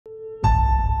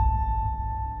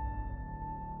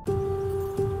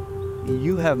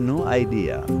You have no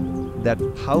idea that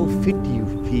how fit you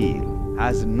feel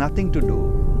has nothing to do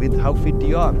with how fit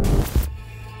you are.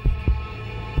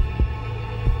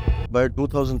 By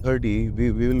 2030,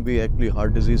 we will be actually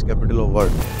heart disease capital of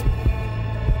world.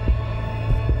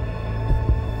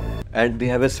 And they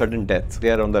have a sudden death.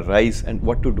 They are on the rise, and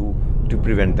what to do to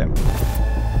prevent them.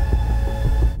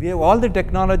 We have all the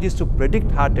technologies to predict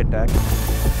heart attack.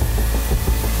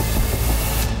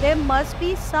 There must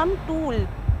be some tool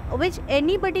which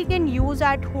anybody can use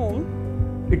at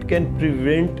home. It can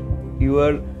prevent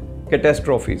your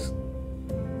catastrophes.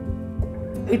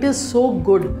 It is so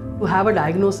good to have a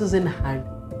diagnosis in hand.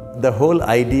 The whole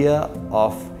idea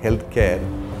of healthcare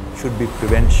should be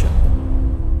prevention.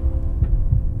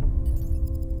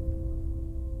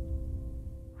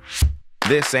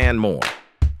 This and more.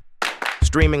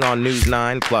 Streaming on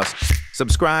News9, plus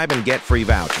subscribe and get free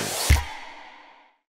vouchers.